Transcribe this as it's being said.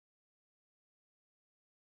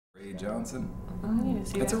Johnson. I need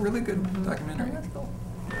to see It's that. a really good documentary. Oh, that's cool.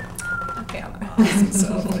 Okay, I'm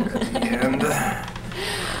So there at the end.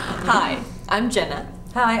 Hi, I'm Jenna,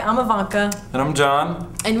 Hi, I'm Ivanka. And I'm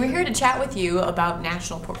John. and we're here to chat with you about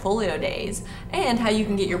National Portfolio Days and how you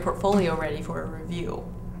can get your portfolio ready for a review.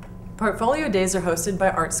 Portfolio Days are hosted by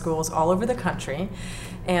art schools all over the country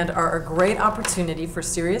and are a great opportunity for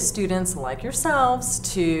serious students like yourselves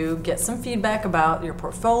to get some feedback about your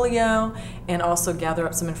portfolio and also gather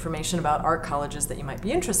up some information about art colleges that you might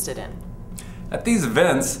be interested in. At these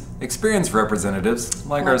events, experienced representatives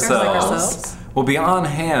like ourselves will be on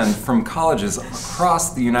hand from colleges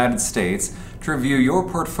across the United States to review your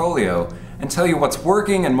portfolio and tell you what's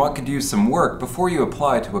working and what could use some work before you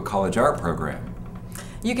apply to a college art program.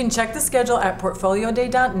 You can check the schedule at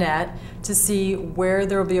portfolioday.net to see where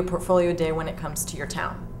there will be a portfolio day when it comes to your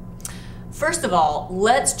town. First of all,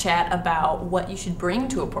 let's chat about what you should bring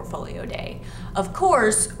to a portfolio day. Of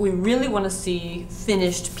course, we really want to see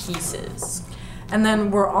finished pieces. And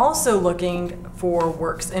then we're also looking for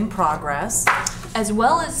works in progress, as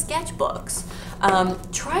well as sketchbooks.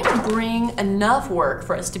 Try to bring enough work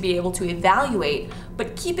for us to be able to evaluate,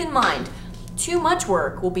 but keep in mind, too much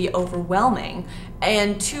work will be overwhelming,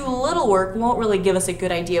 and too little work won't really give us a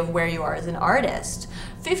good idea of where you are as an artist.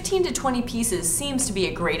 15 to 20 pieces seems to be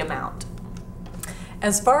a great amount.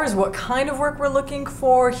 As far as what kind of work we're looking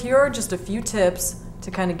for, here are just a few tips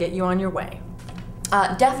to kind of get you on your way.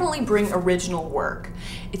 Definitely bring original work.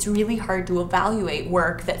 It's really hard to evaluate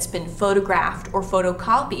work that's been photographed or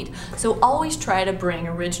photocopied, so always try to bring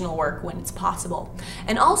original work when it's possible.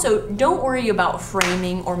 And also, don't worry about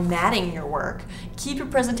framing or matting your work. Keep your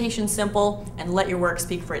presentation simple and let your work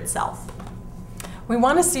speak for itself. We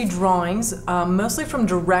want to see drawings, mostly from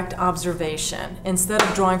direct observation, instead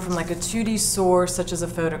of drawing from like a 2D source such as a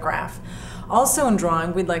photograph. Also in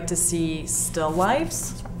drawing, we'd like to see still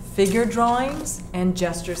lifes, figure drawings, and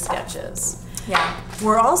gesture sketches. Yeah.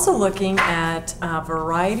 We're also looking at a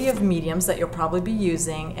variety of mediums that you'll probably be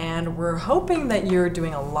using, and we're hoping that you're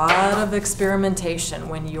doing a lot of experimentation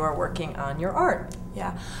when you are working on your art.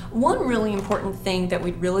 Yeah. One really important thing that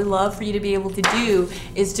we'd really love for you to be able to do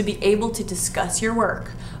is to be able to discuss your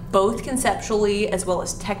work, both conceptually as well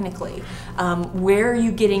as technically. Where are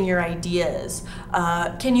you getting your ideas?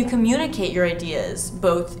 Can you communicate your ideas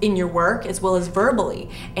both in your work as well as verbally?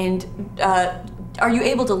 And are you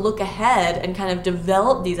able to look ahead and kind of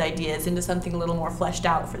develop these ideas into something a little more fleshed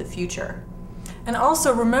out for the future? And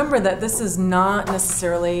also remember that this is not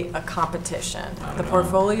necessarily a competition. The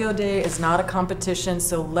portfolio day is not a competition,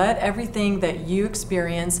 so let everything that you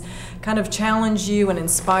experience kind of challenge you and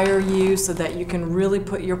inspire you so that you can really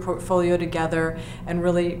put your portfolio together and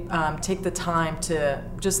really take the time to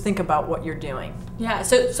just think about what you're doing. Yeah,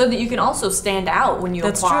 so that you can also stand out when you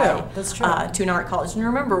apply That's true. To an art college. And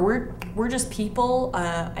remember, we're just people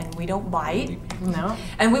and we don't bite. No.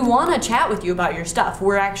 And we want to chat with you about your stuff.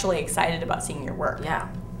 We're actually excited about seeing your work. Yeah.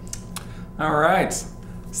 All right.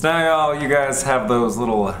 So now you guys have those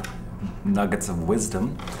little nuggets of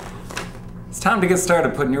wisdom. It's time to get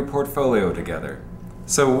started putting your portfolio together.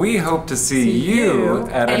 So we hope to see you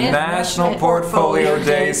at a National Portfolio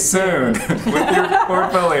Day soon with your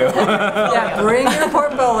portfolio. Yeah, bring your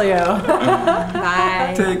portfolio.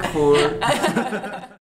 Bye. Take 4.